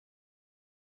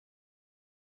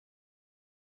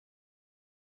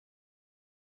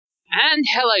And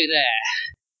hello there.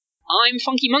 I'm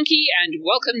Funky Monkey, and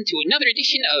welcome to another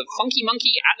edition of Funky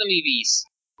Monkey at the Movies.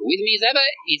 With me as ever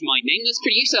is my nameless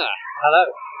producer. Hello.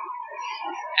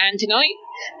 And tonight,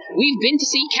 we've been to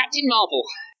see Captain Marvel.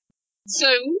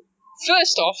 So,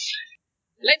 first off,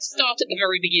 let's start at the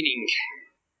very beginning.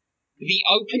 The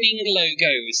opening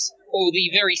logos, or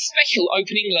the very special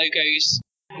opening logos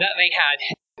that they had,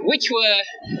 which were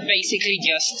basically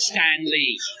just Stan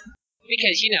Lee.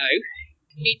 Because, you know,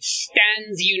 it's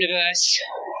Stan's universe.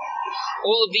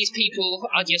 All of these people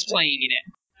are just playing in it.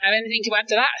 Have anything to add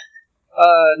to that?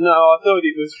 No, I thought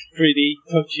it was pretty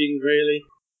touching, really.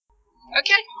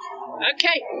 Okay.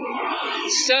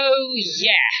 So,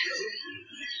 yeah.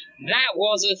 That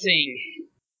was a thing.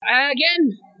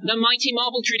 Again, the mighty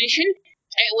Marvel tradition.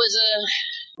 It was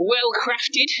a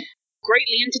well-crafted,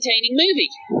 greatly entertaining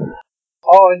movie.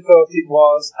 I thought it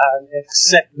was an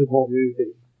acceptable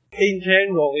movie. In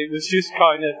general, it was just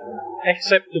kind of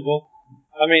acceptable.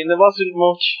 I mean, there wasn't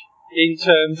much in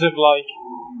terms of, like,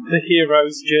 the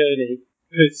hero's journey,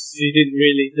 because he didn't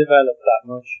really develop that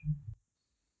much.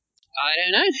 I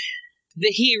don't know.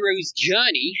 The hero's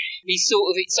journey is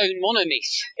sort of its own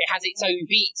monomyth. It has its own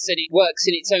beats and it works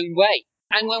in its own way.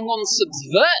 And when one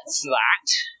subverts that,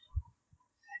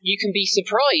 you can be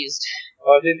surprised.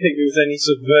 I didn't think there was any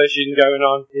subversion going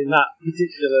on in that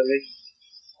particularly.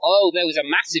 Oh, there was a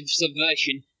massive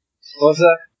subversion. Was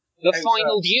there? The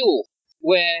final duel,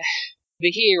 where the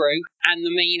hero and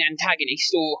the main antagonist,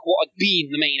 or what had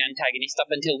been the main antagonist up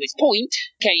until this point,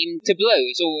 came to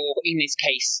blows, or in this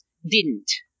case, didn't.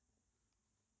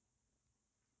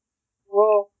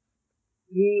 Well,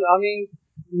 I mean,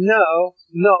 no,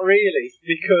 not really,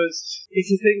 because if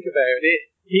you think about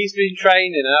it, he's been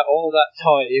training her all that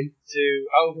time to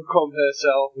overcome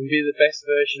herself and be the best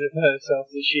version of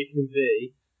herself that she can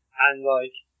be, and,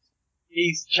 like,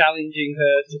 he's challenging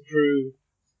her to prove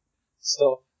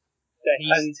stuff.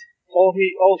 And all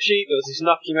she does is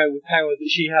knock him out with power that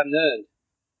she hadn't earned.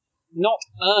 Not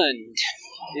earned.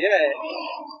 Yeah.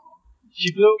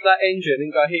 She blew up that engine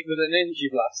and got hit with an energy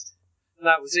blast. And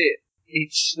that was it.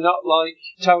 It's not like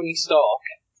Tony Stark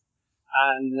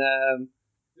and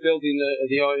building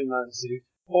the Iron Man suit,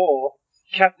 or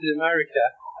Captain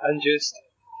America and just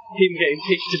him getting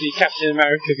picked to be Captain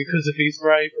America because of his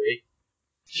bravery.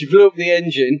 She blew up the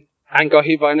engine and got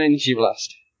hit by an energy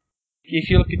blast. If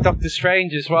you look at Doctor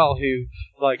Strange as well, who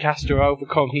has to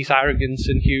overcome his arrogance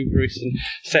and hubris and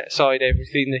set aside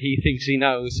everything that he thinks he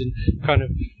knows and kind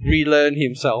of relearn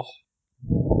himself.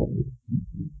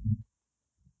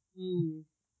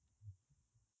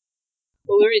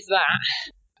 Well, there is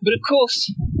that. But of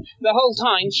course, the whole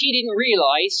time she didn't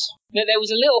realise that there was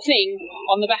a little thing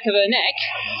on the back of her neck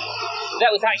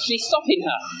that was actually stopping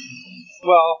her.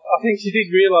 Well, I think she did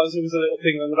realise there was a little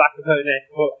thing on the back of her neck,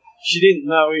 but she didn't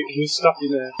know it was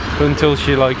stopping her. Until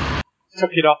she,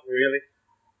 took it off, really.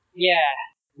 Yeah.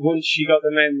 Once she got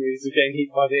the memories of getting hit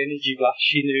by the energy blast,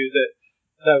 she knew that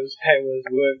those powers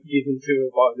weren't given to her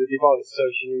by the device, so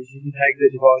she knew she could take the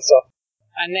device off.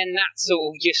 And then that sort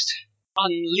of just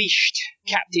unleashed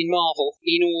Captain Marvel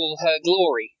in all her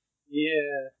glory.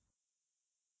 Yeah.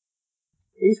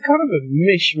 It was kind of a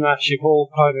mishmash of all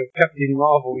kind of Captain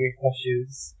Marvel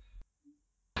mythos.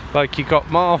 Like, you got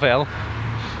Marvel,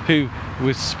 who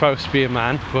was supposed to be a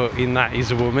man, but in that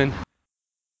is a woman.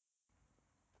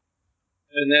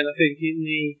 And then I think in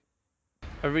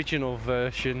the original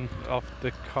version of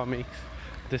the comics,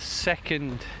 the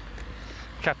second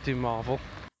Captain Marvel,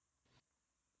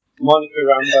 Monica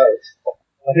Rambeau,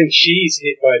 I think she's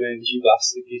hit by an energy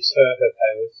blast that gives her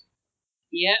powers.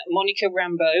 Yeah, Monica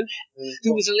Rambeau,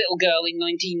 who was a little girl in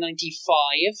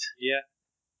 1995. Yeah.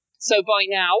 So by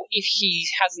now, if she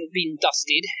hasn't been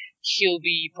dusted, she'll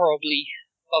be probably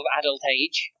of adult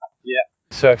age. Yeah.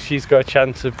 So she's got a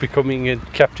chance of becoming a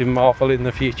Captain Marvel in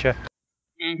the future.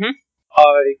 Mm-hmm.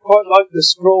 I quite like the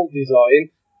scroll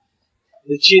design.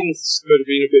 The chins could have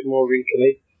been a bit more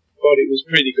wrinkly, but it was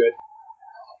pretty good.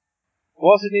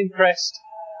 Wasn't impressed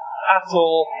at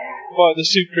all by the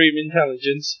Supreme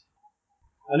Intelligence.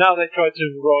 I know they tried to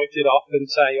write it off and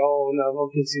say, oh no,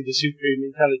 one can see the Supreme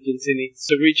Intelligence in its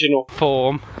original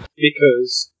form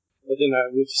because, I don't know,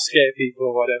 it would scare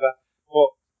people or whatever.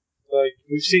 But,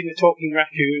 we've seen the talking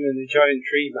raccoon and the giant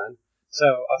tree man, so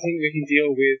I think we can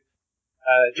deal with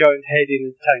a giant head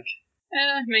in a tank.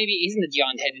 Maybe it isn't a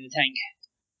giant head in a tank.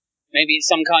 Maybe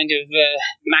it's some kind of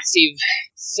massive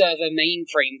server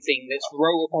mainframe thing that's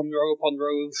row upon row upon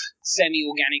row of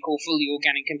semi-organic or fully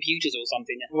organic computers or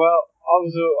something. Well,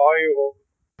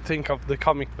 I think of the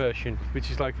comic version,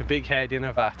 which is like a big head in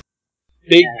a vat.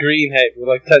 Big green head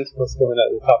with tentacles coming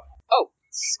out the top. Oh,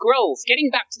 Skrulls. Getting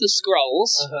back to the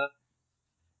Skrulls.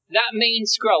 That main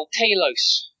Skrull,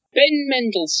 Talos. Ben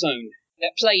Mendelsohn,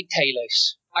 that played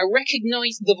Talos. I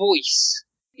recognised the voice.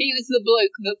 He was the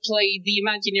bloke that played the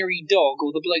imaginary dog,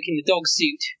 or the bloke in the dog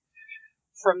suit,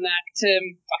 from that,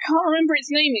 I can't remember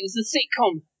its name, it was the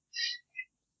sitcom.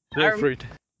 Wilfred.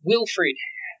 Wilfred.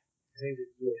 I think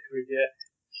it's Wilfred, yeah.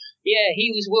 Yeah,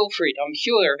 he was Wilfred, I'm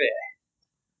sure of it.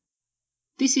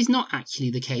 This is not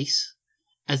actually the case,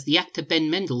 as the actor Ben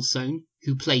Mendelsohn,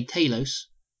 who played Talos,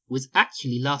 was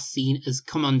actually last seen as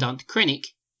Commandant Krennic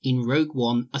in Rogue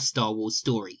One, A Star Wars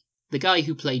Story. The guy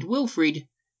who played Wilfred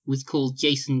was called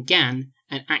Jason Gann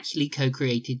and actually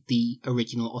co-created the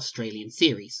original Australian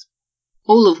series.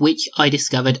 All of which I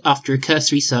discovered after a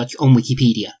cursory search on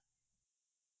Wikipedia.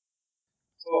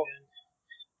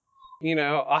 You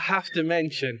know, I have to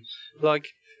mention, like,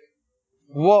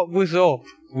 what was up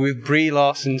with Brie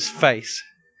Larson's face?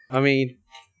 I mean,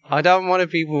 I don't want to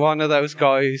be one of those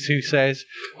guys who says,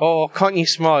 oh, can't you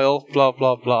smile, blah,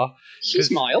 blah, blah. She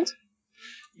smiled.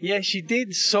 Yeah, she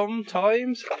did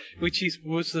sometimes, which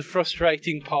was the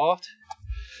frustrating part.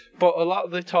 But a lot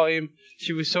of the time,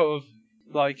 she was sort of,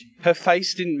 like, her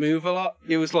face didn't move a lot.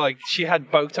 It was like she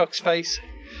had Botox face.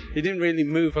 It didn't really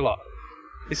move a lot.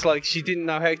 It's like she didn't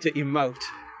know how to emote.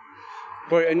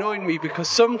 But it annoyed me because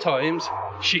sometimes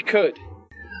she could.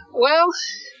 Well,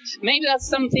 maybe that's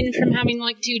something from having,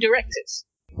 like, two directors.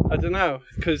 I don't know,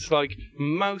 because, like,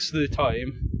 most of the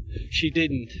time, she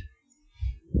didn't.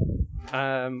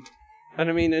 And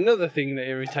I mean, another thing that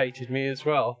irritated me as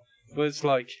well was,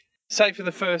 like, say for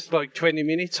the first, like, 20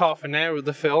 minutes, half an hour of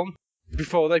the film,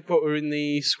 before they put her in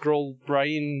the Skrull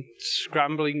brain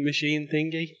scrambling machine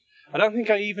thingy, I don't think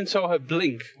I even saw her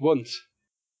blink once.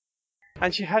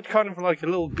 And she had kind of like a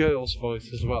little girl's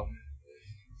voice as well.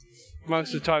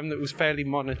 Most of the time that was fairly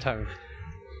monotone.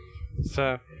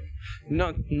 So,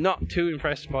 not too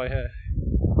impressed by her.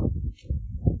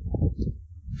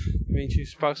 I mean,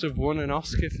 she's supposed to have won an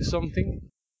Oscar for something.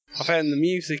 I found the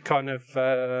music kind of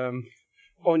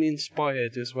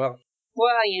uninspired as well.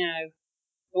 Well, you know,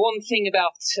 the one thing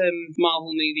about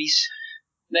Marvel movies,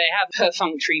 they have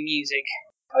perfunctory music.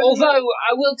 Although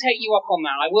I will take you up on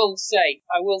that. I will say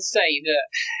that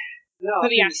for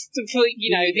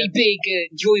the big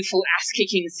joyful ass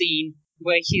kicking scene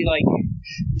where she like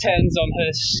turns on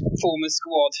her former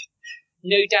squad.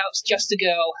 No Doubt's Just a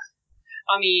Girl.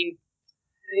 I mean,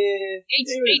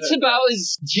 it's about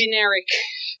as generic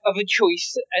of a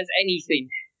choice as anything.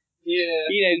 Yeah.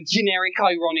 You know, generic,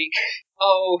 ironic.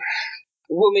 Oh,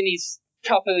 a woman is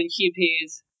tougher than she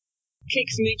appears.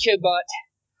 Kicks mucho butt.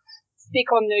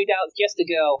 Stick on No Doubt's Just a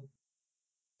Girl.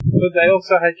 But they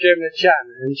also had Gemma Chan,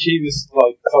 and she was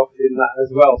like tough in that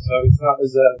as well. So it's not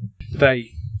as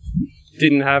they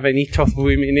didn't have any tough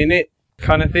women in it,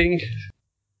 kind of thing.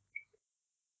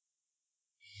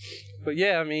 But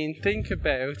yeah, I mean, think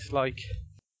about like,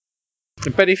 I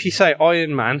bet if you say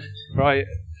Iron Man, right?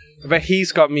 I bet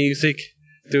he's got music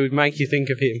that would make you think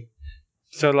of him.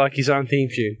 So like his own theme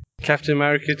tune. Captain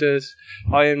America does.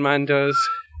 Iron Man does.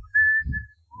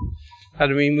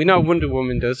 And I mean, we know Wonder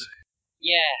Woman does.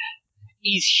 Yeah.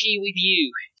 Is She With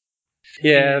You?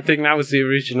 Yeah, I think that was the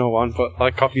original one, but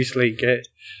like obviously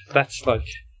that's like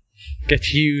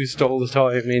gets used all the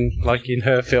time in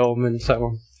her film and so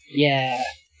on. Yeah.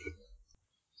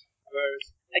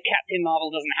 Whereas Captain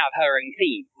Marvel doesn't have her own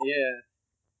theme. Yeah.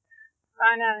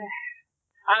 I know.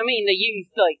 I mean, they used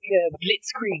like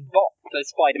Blitzkrieg Bop for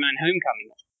Spider-Man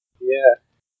Homecoming. Yeah.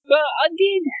 But I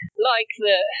did like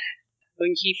that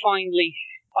when she finally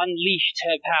unleashed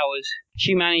her powers,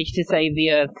 she managed to save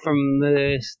the Earth from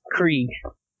the Krieg.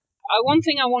 One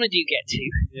thing I want to get to.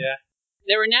 Yeah.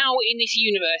 There are now, in this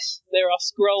universe, there are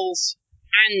Skrulls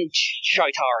and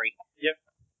Chitauri. Yep.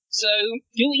 So,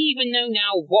 do we even know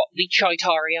now what the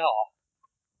Chitauri are?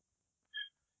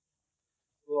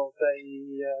 Well,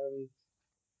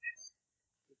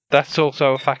 that's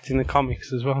also a fact in the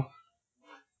comics as well.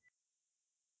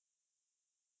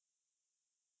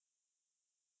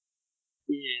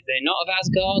 Yeah, they're not of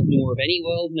Asgard, nor of any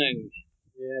world known.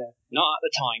 Yeah. Not at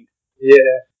the time.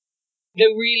 Yeah.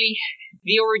 Though really,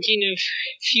 the origin of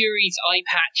Fury's eye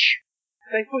patch.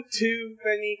 They put too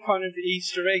many kind of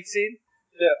Easter eggs in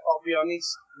that, I'll be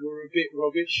honest, were a bit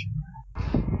rubbish.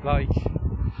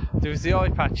 Like, there was the eye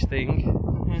patch thing.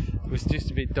 It was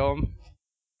just a bit dumb.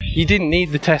 You didn't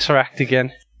need the Tesseract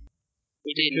again.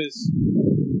 You didn't.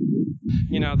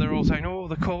 Because, they're all saying, oh,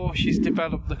 the core, she's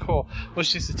developed the core. Well,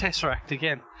 it's just the Tesseract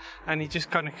again. And it just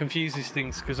kind of confuses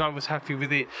things, because I was happy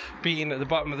with it being at the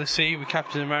bottom of the sea with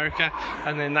Captain America,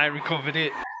 and then they recovered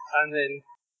it, and then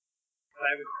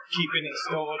they were keeping it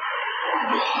stored.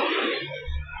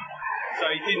 So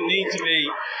it didn't need to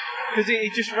be, because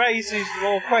it just raises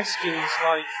more questions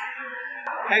like,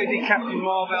 how did Captain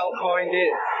Marvel find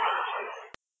it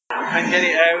and get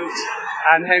it out,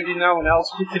 and how did no one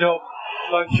else pick it up?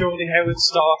 Like, surely Howard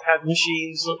Stark had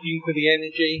machines looking for the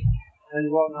energy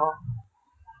and whatnot.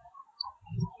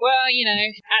 Well, you know,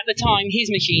 at the time, his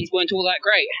machines weren't all that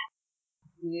great.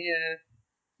 Yeah.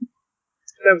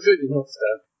 They were good enough,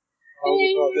 though. I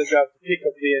would rather be able to pick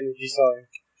up the energy sign.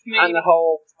 Maybe. And the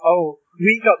whole,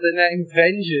 we got the name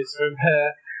Avengers from her,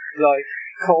 like,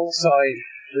 call sign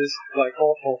was, like,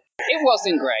 awful. It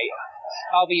wasn't great,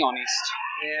 I'll be honest.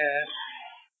 Yeah.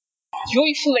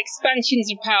 Joyful expansions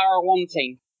of power are one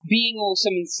thing. Being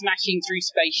awesome and smashing through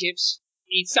spaceships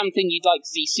is something you'd like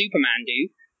to see Superman do.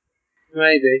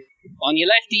 Maybe. On your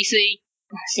left, DC.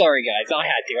 Sorry, guys, I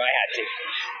had to.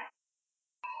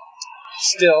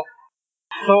 Still,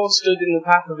 Thor stood in the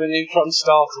path of a neutron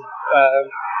star to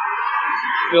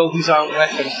build his own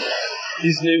weapon.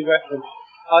 His new weapon.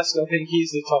 I still think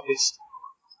he's the toughest.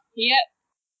 Yep,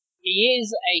 he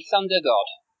is a thunder god.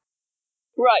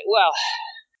 Right, well,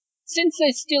 since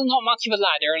there's still not much of a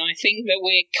ladder, and I think that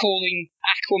we're calling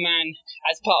Aquaman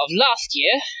as part of last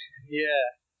year,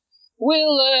 yeah,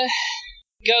 we'll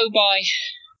go by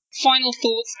final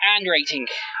thoughts and rating.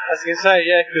 I was going to say,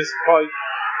 yeah, because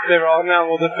there are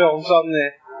now other films on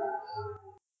there.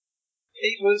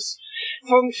 It was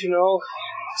functional,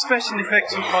 special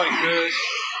effects were quite good.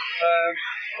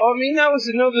 I mean, that was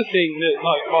another thing that,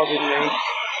 like, bothered me.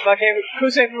 Like,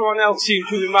 because everyone else seemed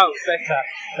to emote better,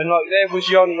 and, like, there was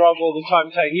Jon Rob all the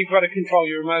time saying, you've got to control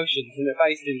your emotions, and their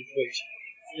face didn't twitch.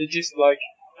 It just, like,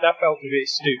 that felt a bit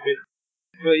stupid.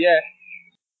 But, yeah.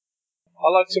 I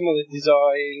liked some of the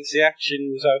designs, the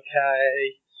action was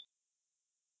okay.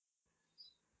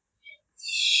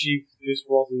 She just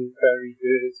wasn't very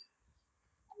good.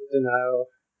 I don't know.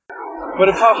 But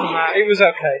apart from that, it was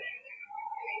okay.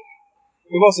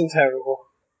 It wasn't terrible.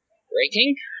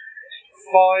 Rating?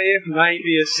 5,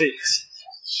 maybe a 6.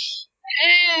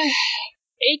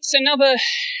 It's another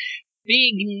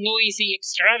big, noisy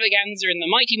extravaganza in the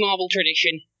mighty Marvel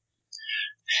tradition.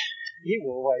 You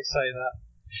always say that.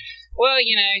 Well,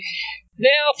 you know,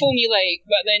 they are formulaic,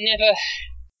 but they're never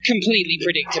completely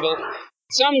predictable.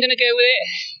 So I'm going to go with it.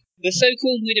 The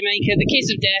so-called Widowmaker, The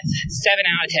Kiss of Death, 7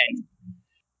 out of 10.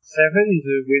 7 is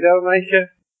a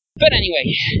Widowmaker? But anyway,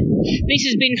 this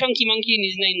has been Funky Monkey and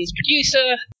his Nameless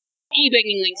Producer.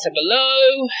 E-begging links are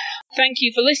below. Thank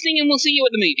you for listening, and we'll see you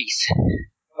at the movies.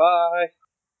 Bye.